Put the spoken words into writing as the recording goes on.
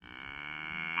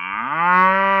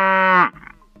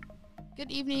Good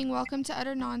evening. Welcome to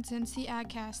Utter Nonsense, the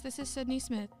AgCast. This is Sydney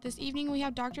Smith. This evening we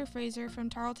have Dr. Frazier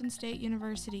from Tarleton State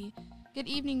University. Good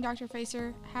evening, Dr.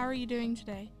 Frazier. How are you doing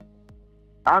today?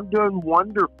 I'm doing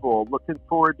wonderful. Looking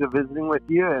forward to visiting with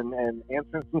you and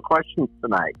answering some questions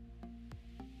tonight.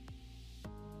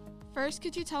 First,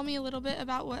 could you tell me a little bit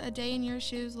about what a day in your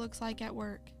shoes looks like at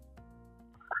work?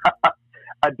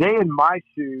 A day in my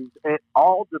shoes, it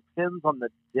all depends on the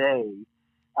day.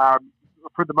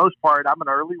 For the most part, I'm an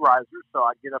early riser, so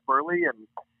I get up early and,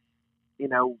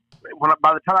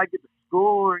 by the time I get to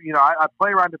school, I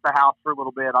play around at the house for a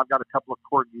little bit. I've got a couple of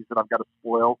corgis that I've got to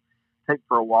spoil, take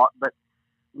for a walk. But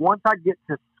once I get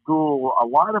to school, a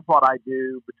lot of what I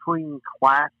do between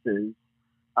classes,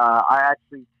 I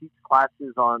actually teach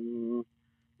classes on,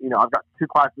 I've got two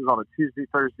classes on a Tuesday,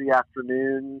 Thursday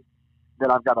afternoon. Then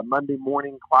I've got a Monday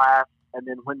morning class. And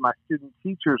then when my student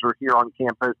teachers are here on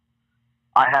campus,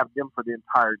 I have them for the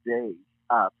entire day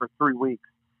for 3 weeks.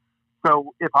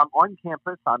 So if I'm on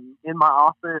campus, I'm in my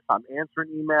office, I'm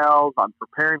answering emails, I'm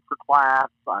preparing for class,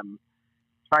 I'm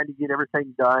trying to get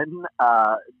everything done,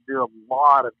 do a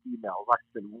lot of emails. I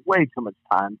spend way too much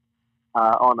time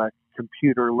on a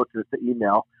computer looking at the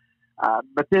email.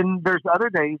 But then there's other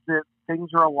days that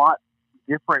things are a lot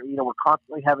different. We're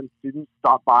constantly having students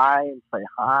stop by and say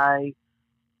hi.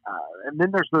 And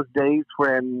then there's those days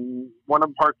when one of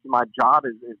the parts of my job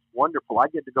is wonderful. I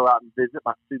get to go out and visit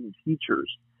my student teachers.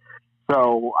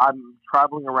 So I'm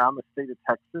traveling around the state of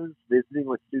Texas, visiting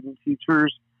with student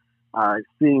teachers,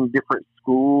 seeing different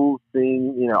schools,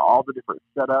 seeing, all the different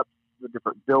setups, the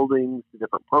different buildings, the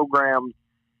different programs.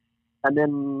 And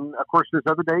then, of course, there's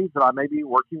other days that I may be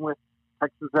working with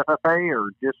Texas FFA or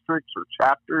districts or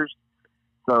chapters.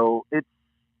 So it's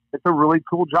a really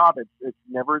cool job. It's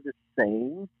never the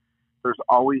same. There's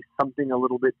always something a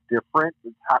little bit different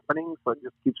that's happening, so it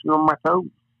just keeps me on my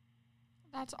toes.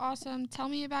 That's awesome. Tell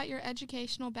me about your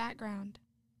educational background.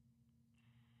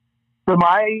 So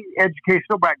my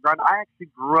educational background, I actually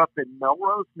grew up in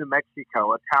Melrose, New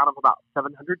Mexico, a town of about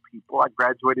 700 people. I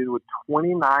graduated with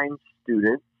 29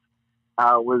 students.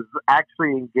 Was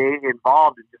actually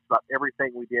involved in just about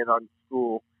everything we did on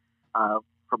school,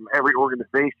 from every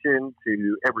organization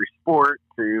to every sport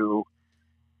to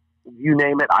you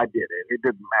name it, I did it. It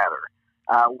didn't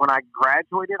matter. When I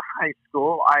graduated high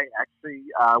school, I actually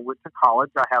went to college.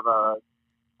 I have a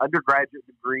undergraduate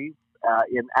degree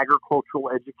in agricultural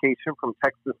education from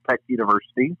Texas Tech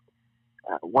University.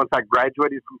 Once I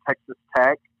graduated from Texas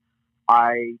Tech,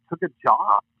 I took a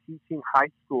job teaching high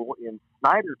school in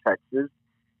Snyder, Texas.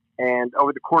 And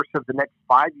over the course of the next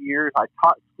 5 years, I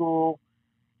taught school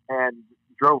and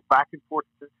drove back and forth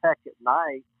to Tech at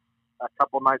night, a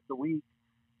couple nights a week,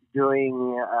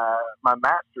 doing my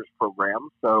master's program.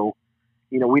 So,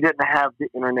 we didn't have the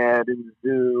internet and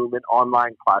Zoom and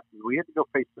online classes. We had to go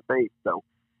face to face. So,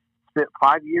 spent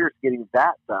 5 years getting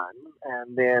that done,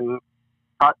 and then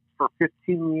taught for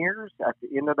 15 years. At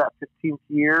the end of that 15th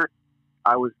year,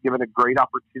 I was given a great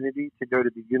opportunity to go to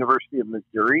the University of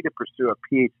Missouri to pursue a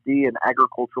PhD in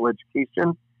agricultural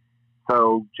education.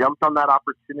 So jumped on that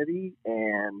opportunity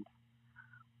and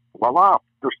voila,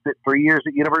 spent 3 years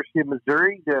at University of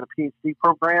Missouri doing a PhD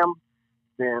program,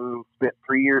 then spent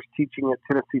 3 years teaching at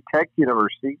Tennessee Tech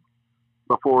University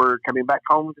before coming back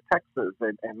home to Texas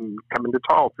and coming to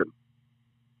Tarleton.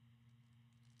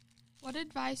 What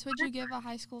advice would you give a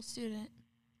high school student?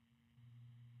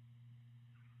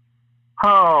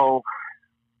 Oh,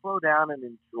 slow down and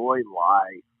enjoy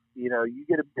life. You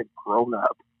get a bit grown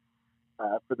up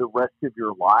for the rest of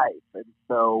your life. And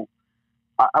so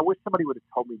I wish somebody would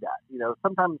have told me that.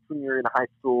 Sometimes when you're in high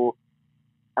school,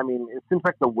 it seems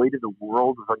like the weight of the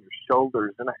world is on your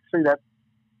shoulders. And actually that's,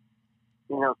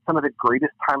 some of the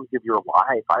greatest times of your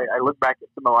life. I look back at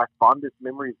some of my fondest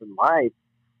memories in life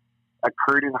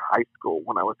occurred in high school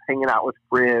when I was hanging out with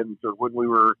friends or when we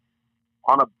were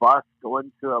on a bus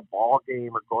going to a ball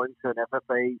game or going to an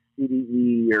FFA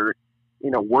CDE or,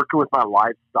 working with my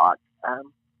livestock.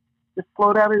 Just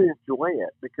slow down and enjoy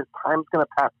it because time's going to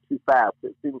pass too fast.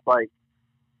 It seems like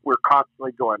we're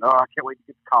constantly going, oh, I can't wait to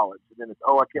get to college. And then it's,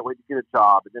 oh, I can't wait to get a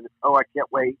job. And then it's, oh, I can't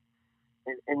wait.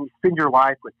 And you spend your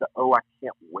life with the, oh, I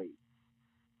can't wait.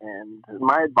 And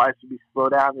my advice would be slow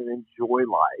down and enjoy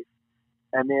life.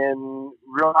 And then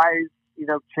realize,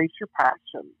 chase your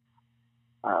passion.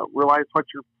 Realize what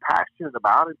you're passionate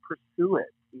about and pursue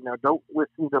it. Don't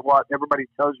listen to what everybody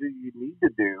tells you need to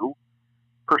do,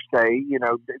 per se.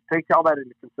 Take all that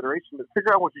into consideration, but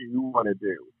figure out what you want to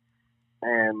do.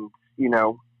 And,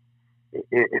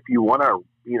 if you want to,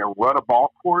 run a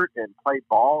ball court and play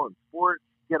ball and sports,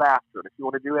 get after it. If you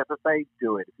want to do FFA,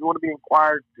 do it. If you want to be in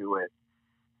choir, do it.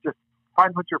 Just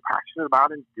find what you're passionate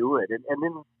about and do it, and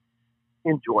then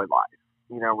enjoy life.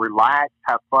 Relax,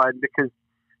 have fun, because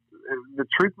the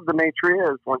truth of the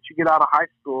nature is, once you get out of high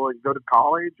school and go to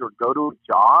college or go to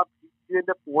a job, you end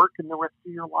up working the rest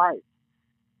of your life.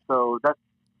 So that's,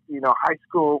 high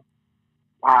school.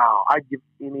 Wow, I'd give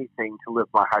anything to live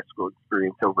my high school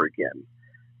experience over again,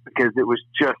 because it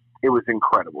was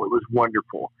incredible. It was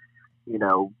wonderful.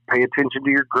 Pay attention to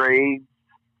your grades,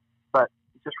 but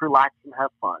just relax and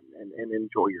have fun and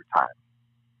enjoy your time.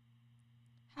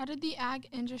 How did the ag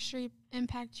industry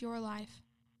impact your life?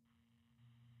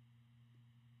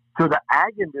 So the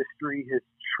ag industry has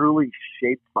truly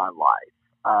shaped my life.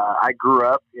 I grew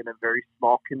up in a very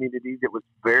small community that was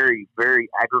very, very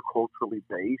agriculturally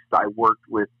based. I worked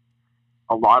with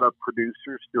a lot of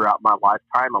producers throughout my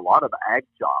lifetime, a lot of ag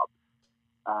jobs.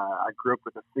 I grew up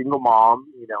with a single mom,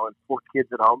 and 4 kids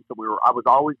at home. So I was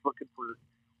always looking for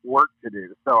work to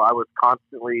do. So I was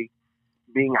constantly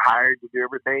being hired to do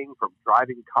everything from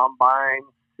driving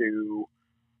combines to,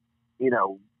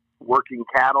 working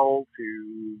cattle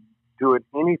to doing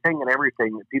anything and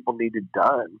everything that people needed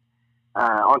done.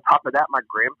 On top of that, my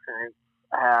grandparents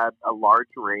had a large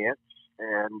ranch,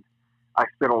 and I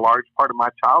spent a large part of my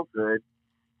childhood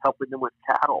helping them with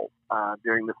cattle.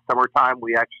 During the summertime,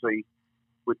 we actually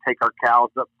would take our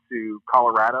cows up to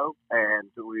Colorado, and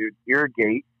we would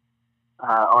irrigate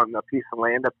on a piece of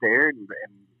land up there, and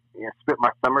spent my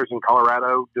summers in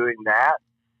Colorado doing that.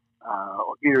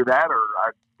 Either that or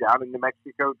down in New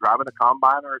Mexico driving a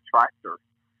combine or a tractor.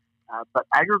 But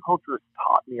agriculture has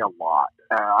taught me a lot.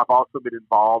 I've also been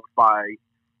involved by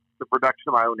the production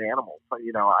of my own animals.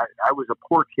 I was a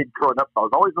poor kid growing up, so I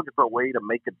was always looking for a way to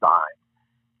make a dime.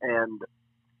 And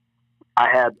I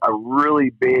had a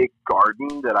really big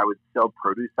garden that I would sell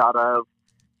produce out of.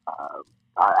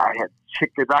 I had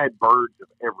chickens. I had birds of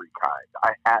every kind.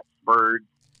 I hatched birds,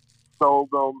 sold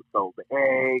them, sold the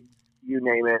eggs, you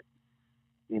name it.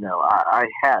 I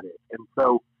had it. And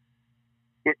so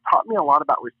it taught me a lot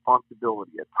about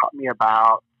responsibility. It taught me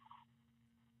about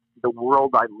the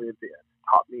world I live in. It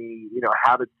taught me,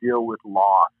 how to deal with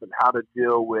loss and how to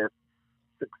deal with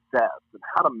success and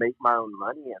how to make my own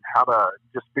money and how to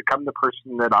just become the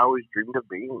person that I always dreamed of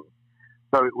being.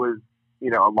 So it was,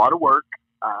 a lot of work,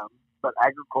 but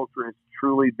agriculture has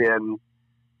truly been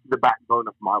the backbone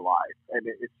of my life, and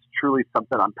it's truly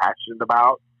something I'm passionate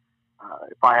about.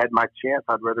 If I had my chance,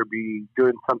 I'd rather be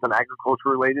doing something agriculture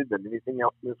related than anything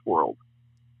else in this world.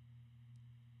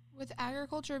 With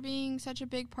agriculture being such a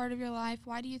big part of your life,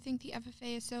 why do you think the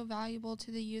FFA is so valuable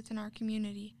to the youth in our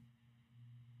community?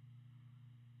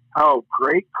 Oh,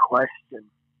 great question.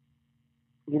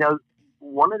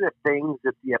 One of the things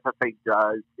that the FFA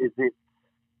does is it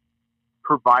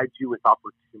provides you with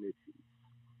opportunities.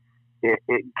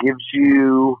 It gives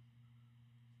you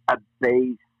a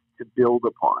base to build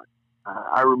upon.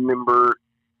 I remember,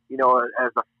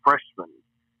 as a freshman,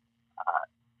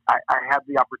 I had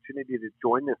the opportunity to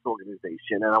join this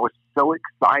organization, and I was so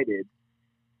excited.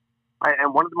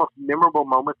 And one of the most memorable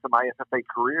moments of my FFA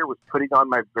career was putting on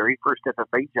my very first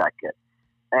FFA jacket.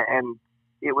 And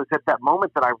it was at that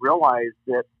moment that I realized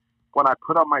that when I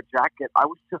put on my jacket, I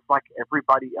was just like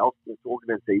everybody else in this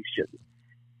organization.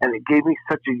 And it gave me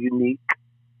such a unique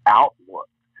outlook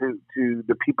to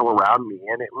the people around me.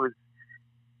 And it was,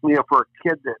 for a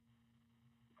kid that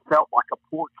felt like a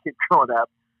poor kid growing up,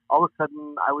 all of a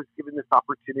sudden I was given this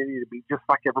opportunity to be just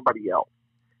like everybody else.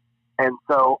 And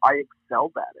so I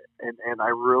excelled at it, and I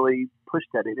really pushed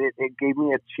at it. It gave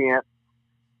me a chance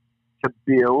to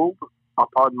build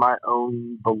upon my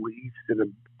own beliefs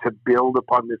and to build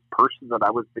upon this person that I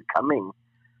was becoming.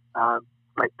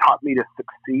 It taught me to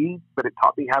succeed, but it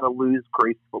taught me how to lose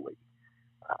gracefully.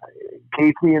 It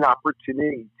gave me an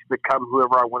opportunity to become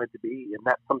whoever I wanted to be, and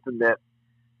that's something that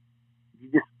you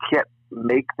just can't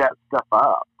make that stuff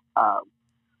up.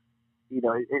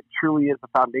 It truly is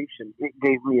a foundation. It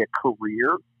gave me a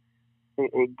career.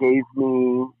 It gave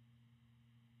me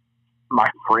my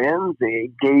friends.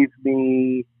 It gave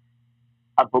me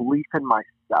a belief in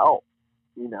myself.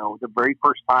 The very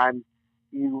first time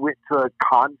you went to a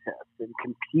contest and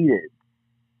competed,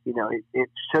 it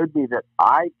showed me that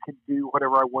I could do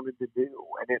whatever I wanted to do.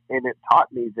 And it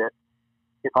taught me that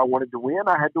if I wanted to win,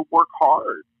 I had to work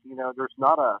hard. There's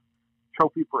not a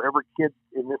trophy for every kid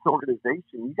in this organization.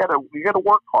 You gotta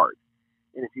work hard.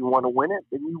 And if you want to win it,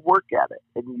 then you work at it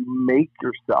and you make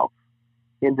yourself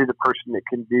into the person that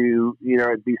can do,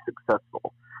 and be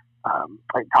successful.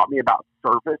 It taught me about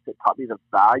service. It taught me the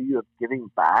value of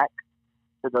giving back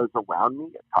to those around me.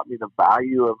 It taught me the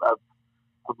value of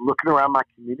looking around my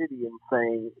community and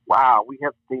saying, wow, we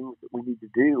have things that we need to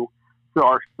do. So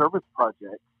our service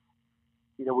projects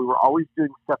We were always doing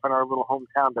stuff in our little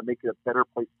hometown to make it a better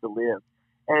place to live.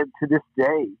 And to this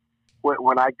day,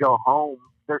 when I go home,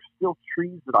 there's still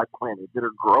trees that I planted that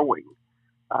are growing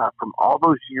from all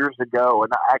those years ago.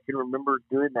 And I can remember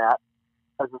doing that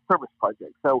as a service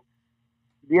project. So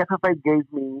the FFA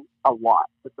gave me a lot,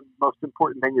 but the most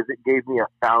important thing is it gave me a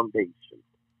foundation.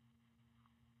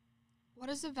 What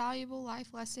is a valuable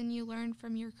life lesson you learned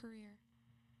from your career?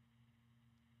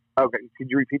 Okay,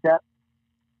 could you repeat that?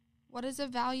 What is a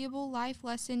valuable life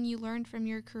lesson you learned from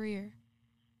your career?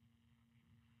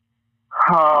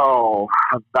 Oh,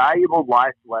 a valuable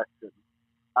life lesson.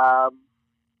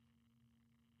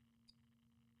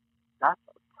 That's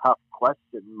a tough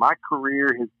question. My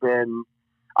career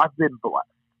I've been blessed.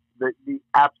 The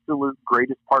absolute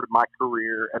greatest part of my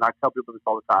career, and I tell people this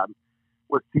all the time,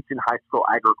 was teaching high school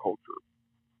agriculture.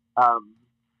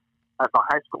 As a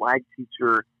high school ag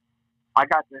teacher, I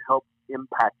got to help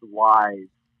impact lives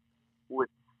with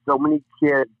so many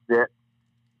kids that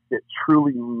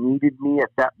truly needed me at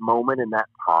that moment in that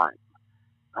time.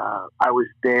 I was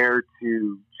there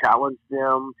to challenge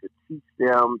them, to teach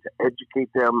them, to educate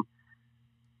them.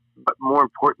 But more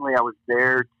importantly, I was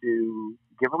there to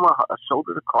give them a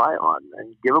shoulder to cry on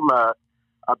and give them a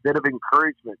bit of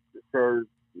encouragement that says,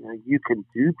 you can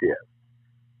do this.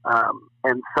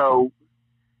 And so,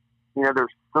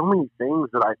 there's so many things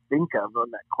that I think of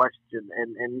on that question.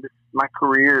 And my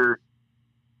career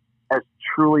has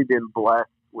truly been blessed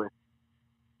with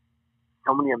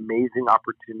so many amazing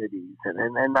opportunities.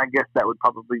 And I guess that would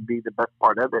probably be the best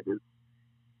part of it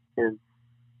is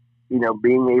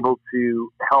being able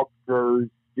to help those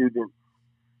students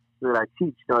that I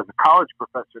teach. As a college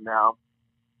professor now,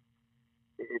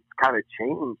 it's kind of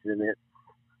changed, and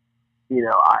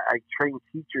I train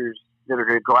teachers that are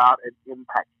going to go out and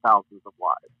impact thousands of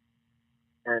lives.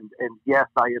 And yes,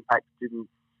 I impact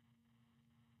students,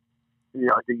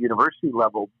 at the university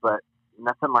level, but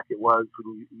nothing like it was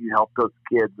when you help those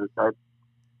kids at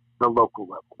the local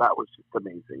level. That was just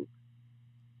amazing.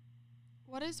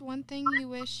 What is one thing you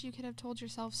wish you could have told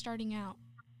yourself starting out?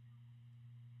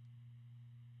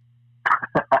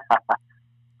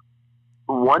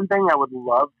 One thing I would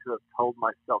love to have told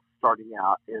myself starting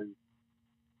out is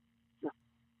just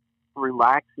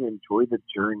relax and enjoy the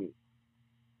journey.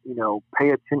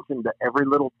 Pay attention to every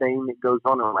little thing that goes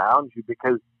on around you,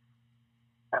 because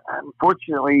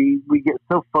unfortunately we get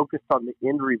so focused on the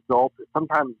end result that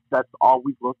sometimes that's all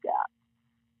we look at.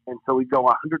 And so we go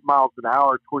 100 miles an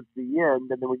hour towards the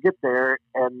end, and then we get there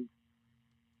and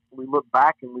we look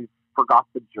back and we forgot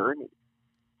the journey.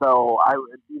 So I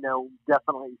would,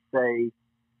 definitely say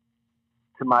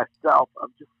to myself,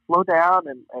 just slow down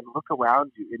and look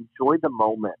around you. Enjoy the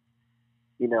moment.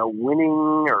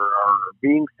 Winning or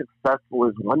being successful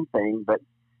is one thing, but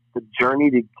the journey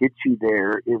to get you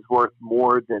there is worth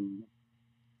more than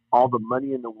all the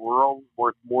money in the world,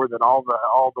 worth more than all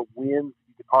the wins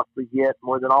you could possibly get,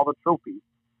 more than all the trophies.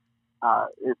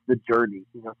 It's the journey.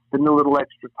 Spend a little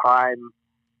extra time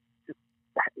just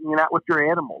hanging out with your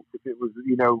animals. If it was,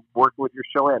 working with your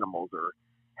show animals, or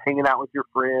hanging out with your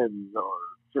friends, or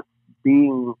just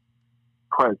being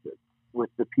present with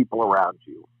the people around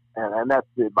you. And that's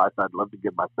the advice I'd love to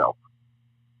give myself.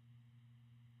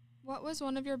 What was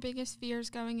one of your biggest fears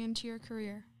going into your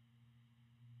career?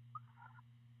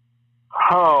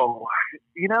 Oh,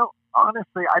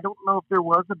 honestly, I don't know if there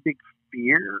was a big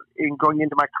fear in going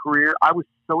into my career. I was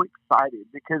so excited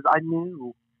because I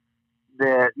knew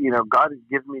that, God had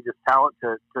given me this talent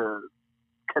to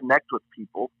connect with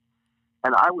people.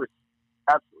 And I was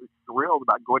absolutely thrilled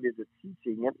about going into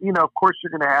teaching. And, of course,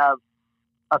 you're going to have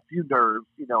a few nerves.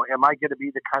 Am I going to be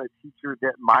the kind of teacher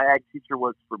that my ag teacher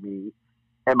was for me?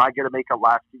 Am I going to make a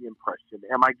lasting impression?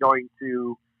 Am I going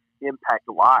to impact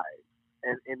lives?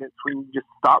 And it's when you just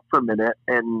stop for a minute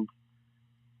and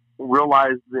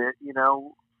realize that,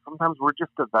 sometimes we're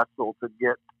just a vessel to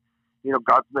get,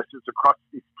 God's message across to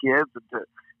these kids, and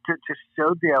to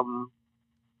show them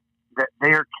that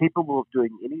they are capable of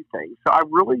doing anything. So I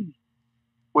really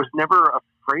was never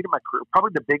afraid of my career.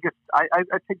 Probably the biggest, I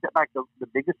take that back, the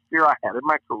biggest fear I had in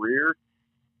my career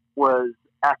was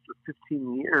after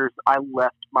 15 years, I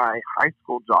left my high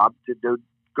school job to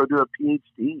go do a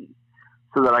PhD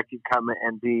so that I could come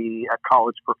and be a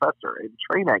college professor and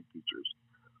train ag teachers.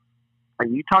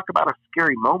 And you talk about a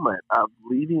scary moment of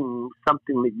leaving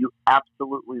something that you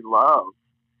absolutely love.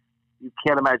 You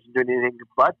can't imagine doing anything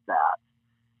but that,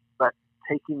 but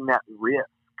taking that risk.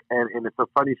 And it's a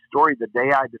funny story. The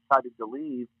day I decided to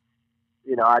leave,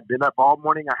 I'd been up all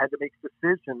morning. I had to make a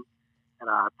decision, and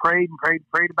I prayed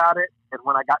about it. And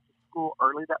when I got to school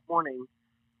early that morning,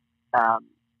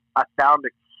 I found a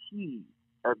key.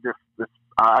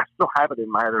 I still have it in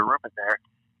my other room in there.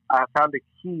 I found a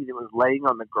key that was laying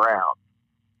on the ground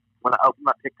when I opened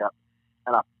my pickup,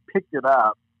 and I picked it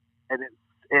up, and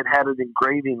it had an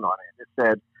engraving on it. It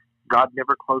said, "God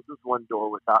never closes one door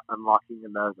without unlocking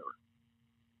another."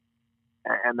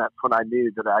 And that's when I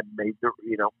knew that I'd made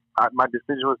my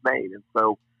decision was made. And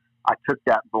so I took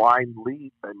that blind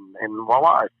leap, and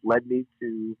voila, it led me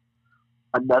to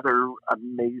another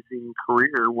amazing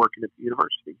career working at the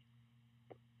university.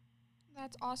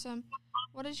 That's awesome.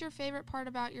 What is your favorite part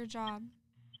about your job?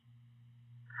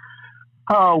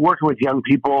 Oh, working with young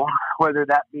people, whether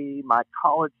that be my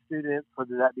college students,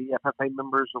 whether that be FFA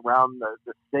members around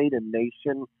the state and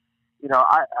nation.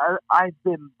 I've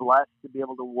been blessed to be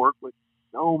able to work with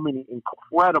so many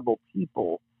incredible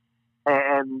people,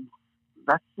 and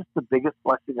that's just the biggest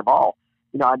blessing of all.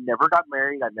 I never got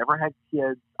married. I never had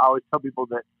kids. I always tell people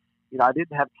that, I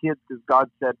didn't have kids because God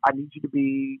said, I need you to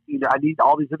be, I need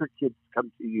all these other kids to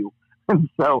come to you. And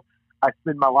so I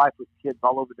spend my life with kids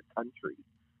all over the country.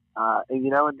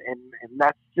 And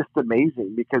that's just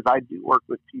amazing because I do work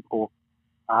with people,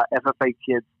 FFA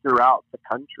kids throughout the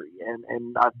country.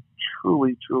 And I've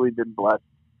truly, truly been blessed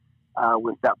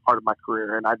with that part of my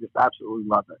career. And I just absolutely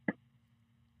love it.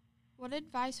 What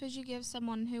advice would you give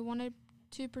someone who wanted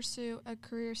to pursue a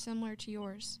career similar to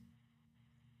yours?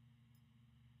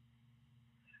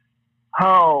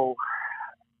 Oh,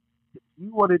 if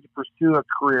you wanted to pursue a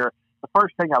career, the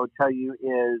first thing I would tell you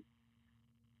is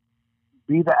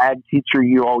be the ag teacher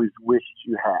you always wished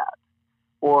you had,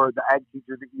 or the ag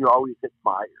teacher that you always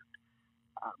admired.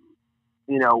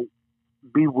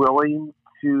 Be willing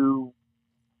to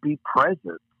be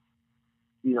present.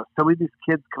 So many of these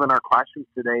kids come in our classrooms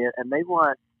today, and they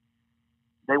want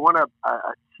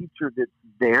a teacher that's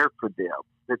there for them,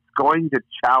 that's going to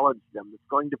challenge them, that's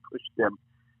going to push them,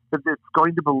 that's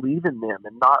going to believe in them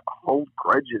and not hold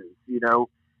grudges.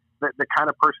 The kind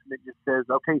of person that just says,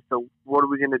 okay, so what are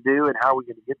we going to do and how are we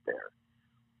going to get there?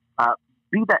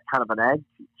 Be that kind of an ag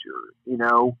teacher.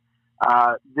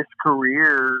 This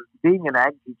career, being an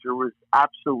ag teacher, was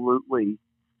absolutely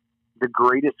the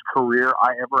greatest career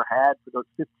I ever had. For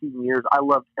those 15 years, I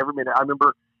loved every minute. I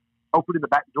remember opening the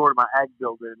back door to my ag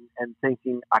building and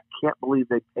thinking, I can't believe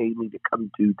they pay me to come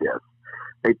do this.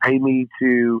 They pay me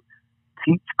to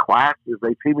teach classes.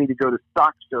 They pay me to go to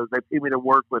stock shows. They pay me to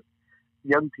work with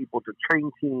young people, to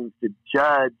train teams, to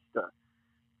judge, to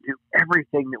do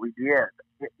everything that we did.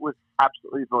 It was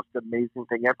absolutely the most amazing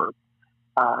thing ever.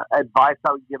 Advice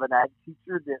I would give an ag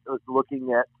teacher that was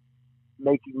looking at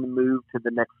making the move to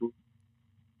the next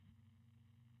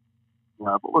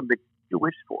level and that you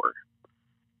wish for.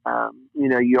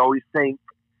 You always think,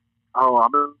 oh,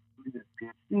 I'm going to do this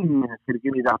PhD and it's going to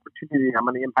give me the opportunity. I'm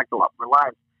going to impact a lot more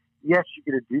lives. Yes,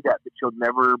 you're going to do that, but you'll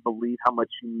never believe how much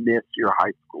you miss your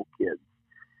high school kids,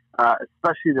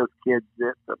 especially those kids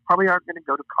that probably aren't going to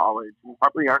go to college and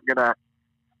probably aren't going to,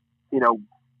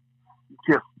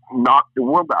 just knock the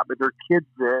world out. But they're kids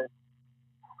that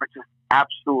are just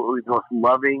absolutely the most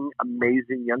loving,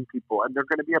 amazing young people, and they're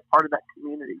going to be a part of that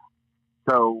community.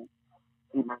 So,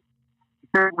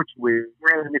 very much weird.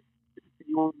 And if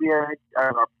you want to be a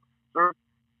professor,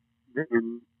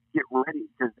 then get ready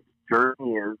because the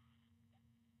journey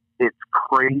it's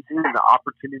crazy. The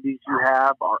opportunities you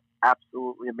have are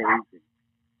absolutely amazing.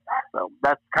 So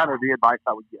that's kind of the advice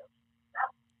I would give.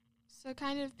 So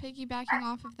kind of piggybacking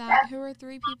off of that, who are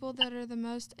 3 people that are the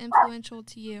most influential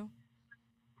to you?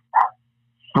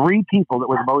 3 people that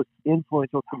were the most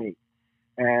influential to me.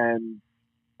 And,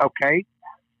 okay,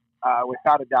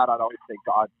 without a doubt, I'd always say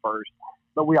God first,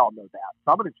 but we all know that.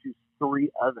 So I'm going to choose 3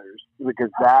 others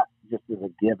because that just is a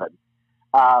given.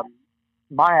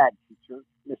 My ag teacher,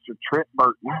 Mr. Trent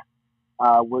Burton,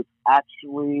 was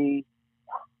actually,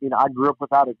 I grew up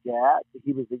without a dad.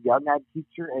 He was a young ag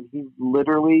teacher, and he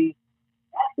literally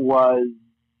was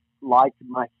like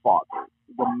my father.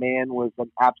 The man was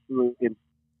an absolute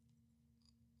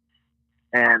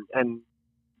and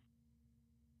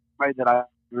way that I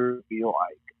grew to feel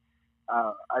like.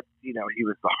 He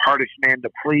was the hardest man to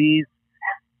please,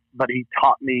 but he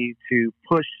taught me to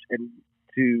push and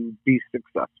to be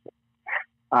successful.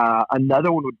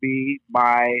 Another one would be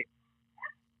my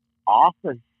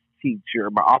office teacher,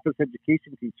 my office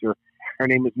education teacher. Her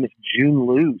name is Miss June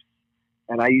Luce,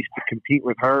 and I used to compete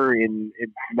with her in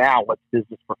now what's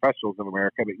Business Professionals of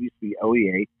America, but it used to be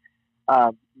OEA.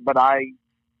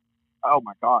 Oh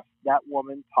my gosh, that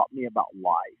woman taught me about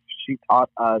life. She taught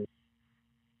us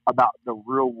about the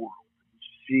real world.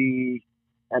 She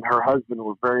and her husband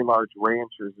were very large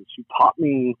ranchers, and she taught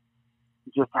me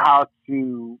just how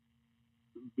to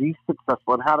be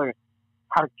successful and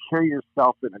how to carry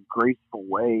yourself in a graceful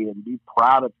way and be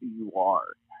proud of who you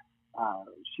are.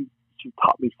 She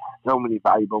taught me so many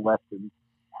valuable lessons.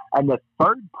 And the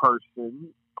third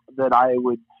person that I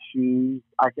would choose,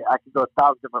 I could go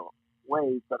 1,000 different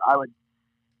ways, but I would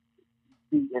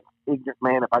be an ignorant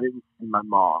man if I didn't see my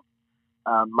mom.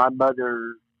 My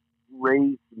mother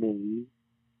raised me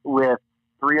with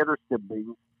 3 other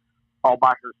siblings all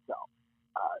by herself.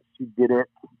 She did it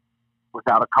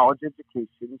without a college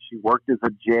education. She worked as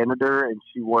a janitor, and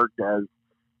she worked as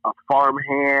a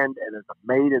farmhand and as a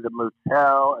maid at a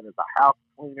motel and as a house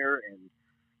cleaner, and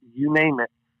you name it.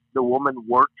 The woman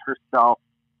worked herself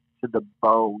to the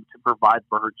bone to provide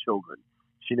for her children.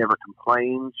 She never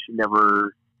complained. She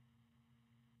never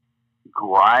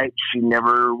griped. She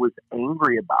never was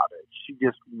angry about it. She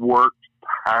just worked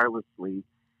tirelessly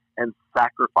and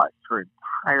sacrificed her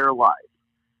entire life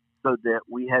so that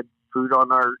we had food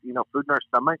on our, food in our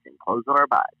stomach and clothes on our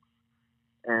backs.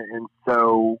 And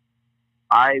so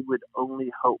I would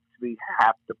only hope to be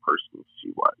half the person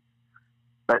she was.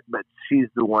 But she's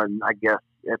the one, I guess,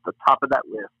 at the top of that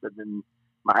list, and then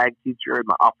my ag teacher and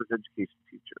my office education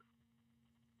teacher.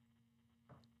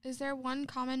 Is there one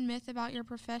common myth about your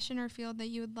profession or field that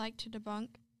you would like to debunk?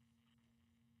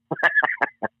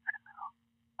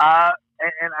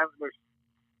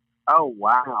 Oh,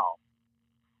 wow.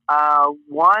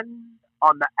 One,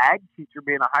 on the ag teacher,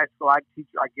 being a high school ag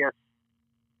teacher, I guess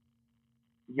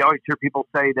you always hear people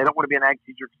say they don't want to be an ag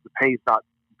teacher because the pay's not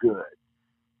good.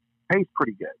 Pay's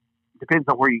pretty good. Depends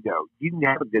on where you go. You can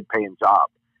have a good paying job.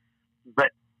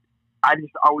 But I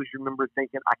just always remember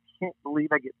thinking, I can't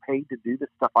believe I get paid to do the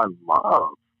stuff I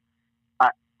love. I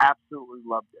absolutely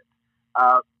loved it.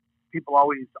 People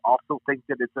always also think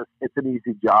that it's an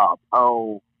easy job.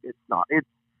 Oh, it's not.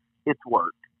 It's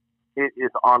work. It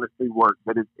is honestly work,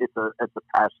 but it's a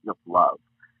passion of love.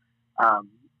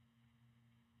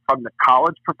 From the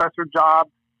college professor job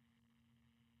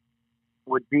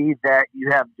would be that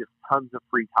you have just tons of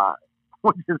free time,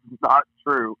 which is not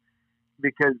true,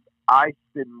 because I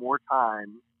spend more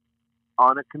time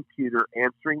on a computer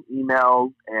answering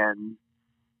emails and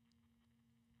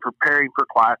preparing for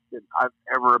class than I've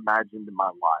ever imagined in my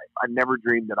life. I never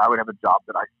dreamed that I would have a job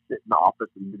that I sit in the office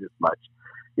and do this much.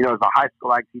 As a high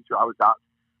school ag teacher, I was out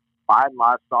buying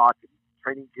livestock and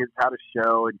training kids how to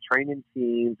show and training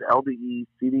teams, LDE,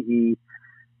 CDE.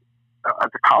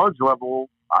 At the college level,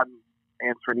 I'm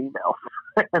answering emails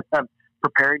and I'm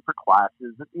preparing for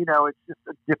classes. It's just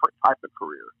a different type of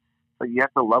career. So you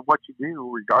have to love what you do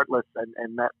regardless,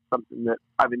 and that's something that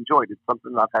I've enjoyed. It's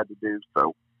something I've had to do.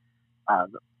 So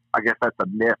I guess that's a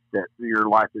myth that your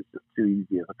life is just too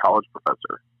easy as a college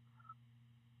professor.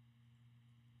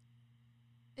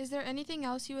 Is there anything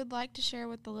else you would like to share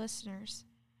with the listeners?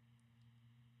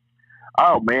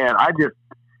 Oh, man, I just,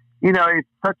 it's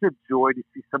such a joy to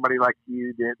see somebody like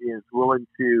you that is willing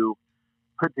to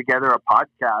put together a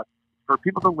podcast for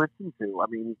people to listen to. I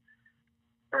mean,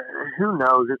 who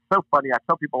knows? It's so funny. I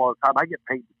tell people all the time, I get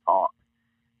paid to talk.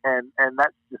 And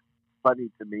that's just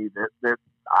funny to me that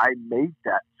I made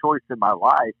that choice in my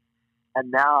life,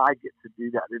 and now I get to do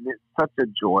that. And it's such a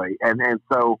joy. And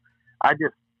so I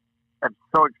just am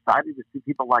so excited to see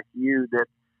people like you that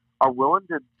are willing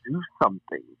to do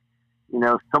something.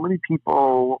 So many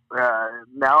people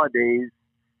nowadays,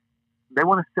 they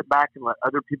want to sit back and let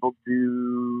other people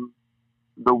do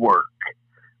the work.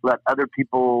 Let other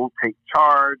people take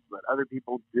charge. Let other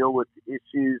people deal with the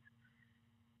issues.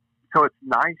 So it's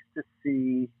nice to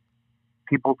see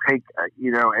people take,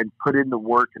 and put in the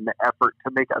work and the effort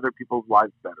to make other people's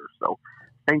lives better. So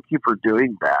thank you for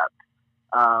doing that.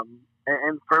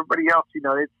 And for everybody else,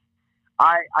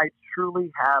 I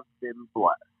truly have been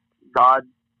blessed. God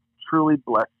truly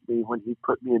blessed me when he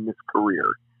put me in this career.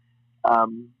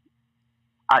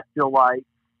 I feel like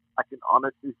I can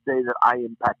honestly say that I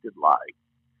impacted lives,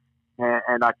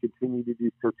 and I continue to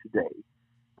do so today.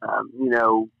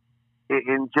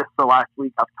 In just the last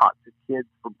week, I've talked to kids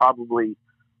from probably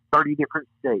 30 different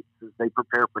states as they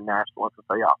prepare for National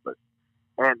FFA office.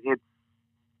 And it's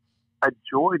a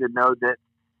joy to know that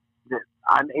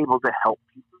I'm able to help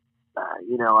people.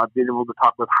 I've been able to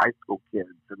talk with high school kids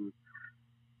and,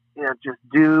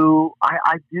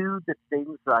 I do the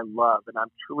things that I love, and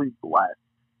I'm truly blessed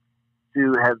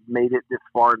to have made it this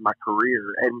far in my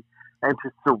career, and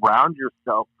to surround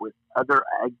yourself with other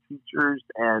ag teachers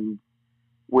and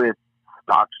with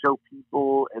stock show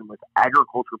people and with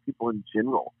agriculture people in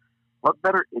general. What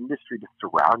better industry to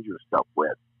surround yourself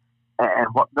with, and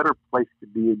what better place to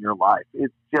be in your life?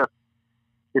 It's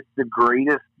the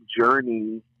greatest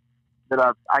journey that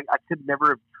I could never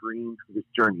have dreamed of this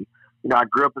journey. I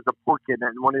grew up as a poor kid,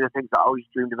 and one of the things I always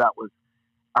dreamed about was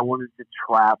I wanted to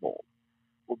travel.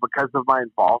 Well, because of my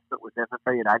involvement with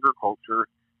FFA and agriculture,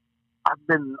 I've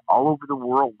been all over the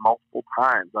world multiple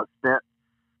times. I've spent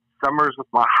summers with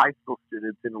my high school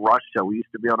students in Russia. We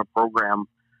used to be on a program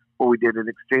where we did an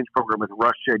exchange program with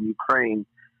Russia and Ukraine.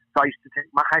 So I used to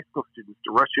take my high school students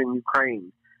to Russia and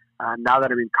Ukraine. Now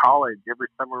that I'm in college, every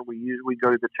summer we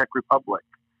go to the Czech Republic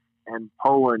and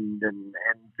Poland and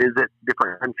visit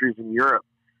different countries in Europe,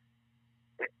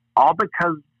 all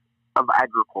because of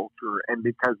agriculture and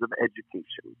because of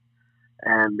education.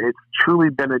 And it's truly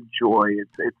been a joy.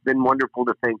 It's been wonderful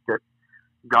to think that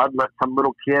God let some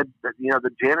little kid,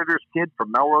 the janitor's kid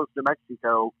from Melrose, New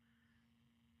Mexico,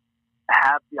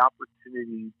 have the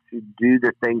opportunity to do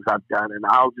the things I've done. And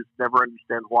I'll just never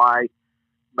understand why,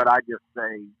 but I just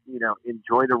say,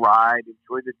 enjoy the ride,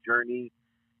 enjoy the journey,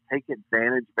 take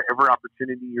advantage of every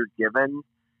opportunity you're given,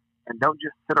 and don't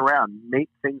just sit around. Make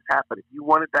things happen. If you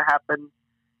want it to happen,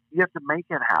 you have to make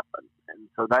it happen. And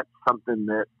so that's something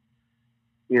that,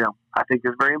 I think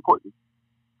is very important.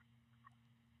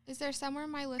 Is there somewhere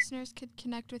my listeners could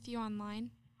connect with you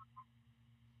online?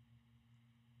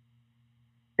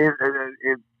 Is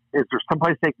there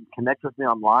someplace they can connect with me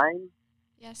online?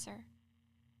 Yes, sir.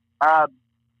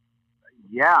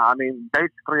 Yeah, I mean,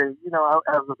 basically,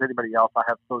 as with anybody else, I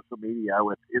have social media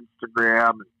with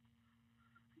Instagram and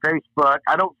Facebook.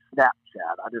 I don't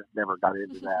Snapchat. I just never got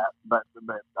into that. But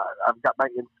I've got my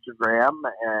Instagram,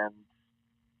 and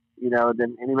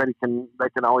then anybody can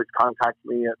always contact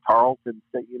me at Tarleton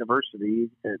State University.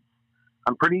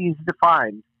 I'm pretty easy to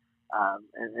find,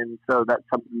 and so that's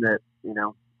something that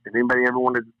if anybody ever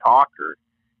wanted to talk or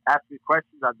ask me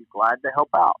questions, I'd be glad to help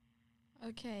out.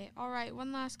 Okay, all right.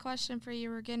 One last question for you.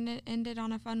 We're getting it ended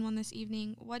on a fun one this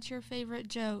evening. What's your favorite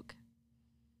joke?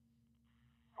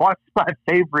 What's my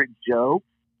favorite joke?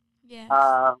 Yes.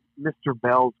 Mr.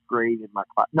 Bell's grade in my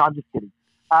class. No, I'm just kidding.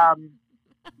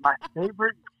 My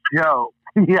favorite joke.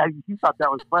 Yeah, you thought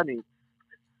that was funny.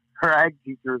 Her ag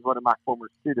teacher is one of my former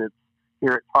students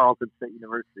here at Tarleton State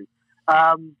University.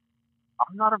 I'm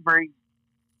not a very.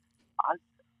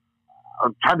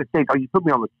 I'm trying to think. Oh, you put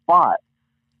me on the spot.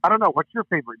 I don't know. What's your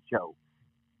favorite joke?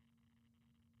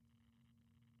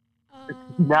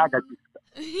 Now I got you.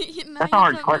 Now That's you a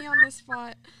hard put question. me on the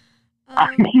spot.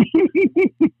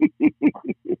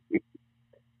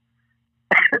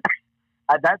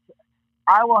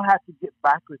 I will have to get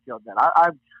back with you on that.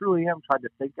 I truly am trying to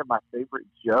think of my favorite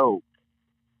joke.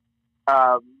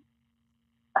 I'm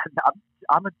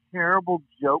a terrible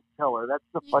joke teller. That's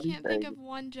the funny thing. You can't think of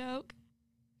one joke?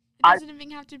 It doesn't even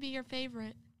have to be your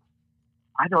favorite.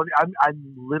 I don't.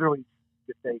 I'm literally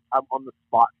to think. I'm on the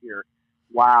spot here.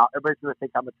 Wow, everybody's gonna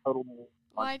think I'm a total moron.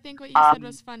 Well, I think what you said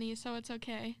was funny, so it's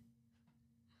okay.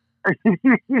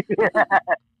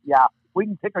 Yeah, we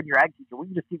can pick on your ag teacher. We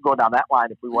can just keep going down that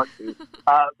line if we want to.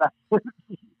 Oh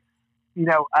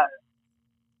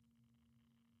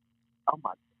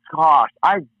my gosh,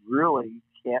 I really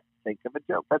can't think of a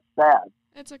joke. That's sad.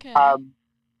 It's okay.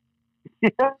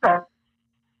 That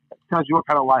tells you what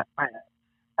kind of life I had.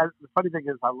 And the funny thing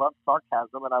is, I love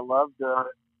sarcasm, and I love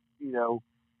to,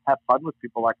 have fun with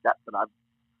people like that. But I'm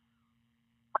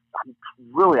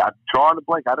drawing a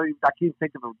blank. I can't even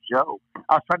think of a joke.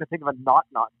 I was trying to think of a not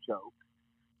joke.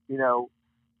 When I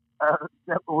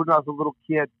was a little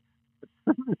kid,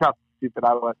 this is how stupid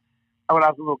I was. When I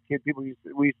was a little kid, we used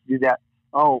to do that.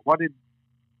 Oh, what did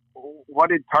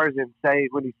Tarzan say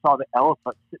when he saw the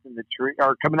elephant sitting in the tree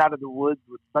or coming out of the woods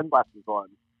with sunglasses on?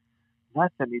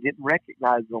 Nothing. He didn't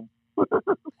recognize them. But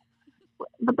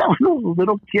that was a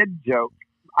little kid joke.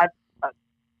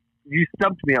 You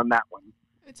stumped me on that one.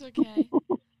 It's okay.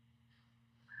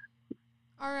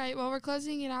 All right, well, we're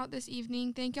closing it out this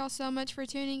evening. Thank y'all so much for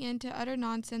tuning in to Utter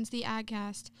Nonsense, the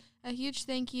AgCast. A huge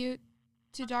thank you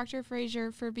to Dr.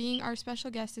 Frazier for being our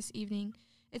special guest this evening.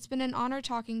 It's been an honor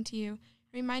talking to you,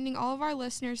 reminding all of our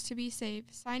listeners to be safe.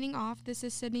 Signing off, this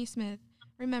is Sydney Smith.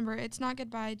 Remember, it's not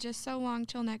goodbye, just so long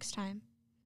till next time.